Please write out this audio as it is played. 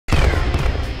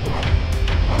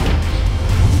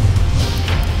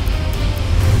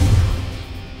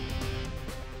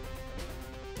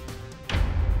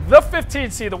The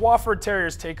 15 seed, the Wofford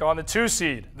Terriers, take on the 2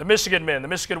 seed, the Michigan Men, the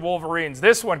Michigan Wolverines.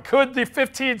 This one, could the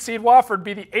 15 seed Wofford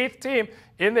be the 8th team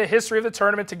in the history of the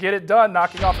tournament to get it done,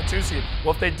 knocking off a 2 seed?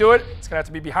 Well, if they do it, it's going to have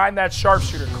to be behind that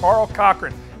sharpshooter, Carl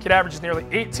Cochran. Kid averages nearly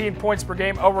 18 points per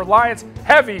game. A reliance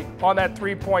heavy on that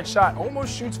three-point shot.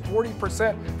 Almost shoots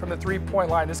 40% from the three-point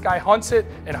line. This guy hunts it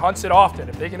and hunts it often.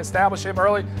 If they can establish him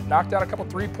early, knock down a couple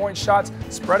three-point shots,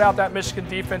 spread out that Michigan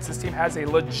defense, this team has a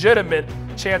legitimate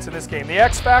chance in this game. The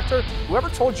X factor, whoever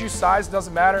told you size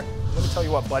doesn't matter, let me tell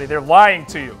you what, buddy, they're lying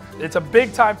to you. It's a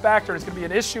big-time factor. It's going to be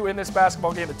an issue in this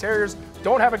basketball game. The Terriers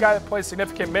don't have a guy that plays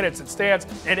significant minutes. It stands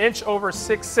an inch over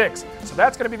 6'6". So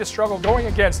that's going to be the struggle going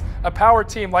against a power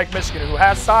team like Michigan, who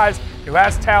has size, who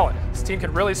has talent. This team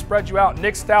can really spread you out.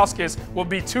 Nick Stauskas will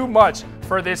be too much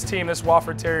for this team, this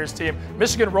Wofford Terriers team.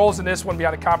 Michigan rolls in this one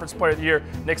beyond the Conference Player of the Year.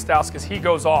 Nick Stauskas, he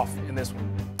goes off in this one.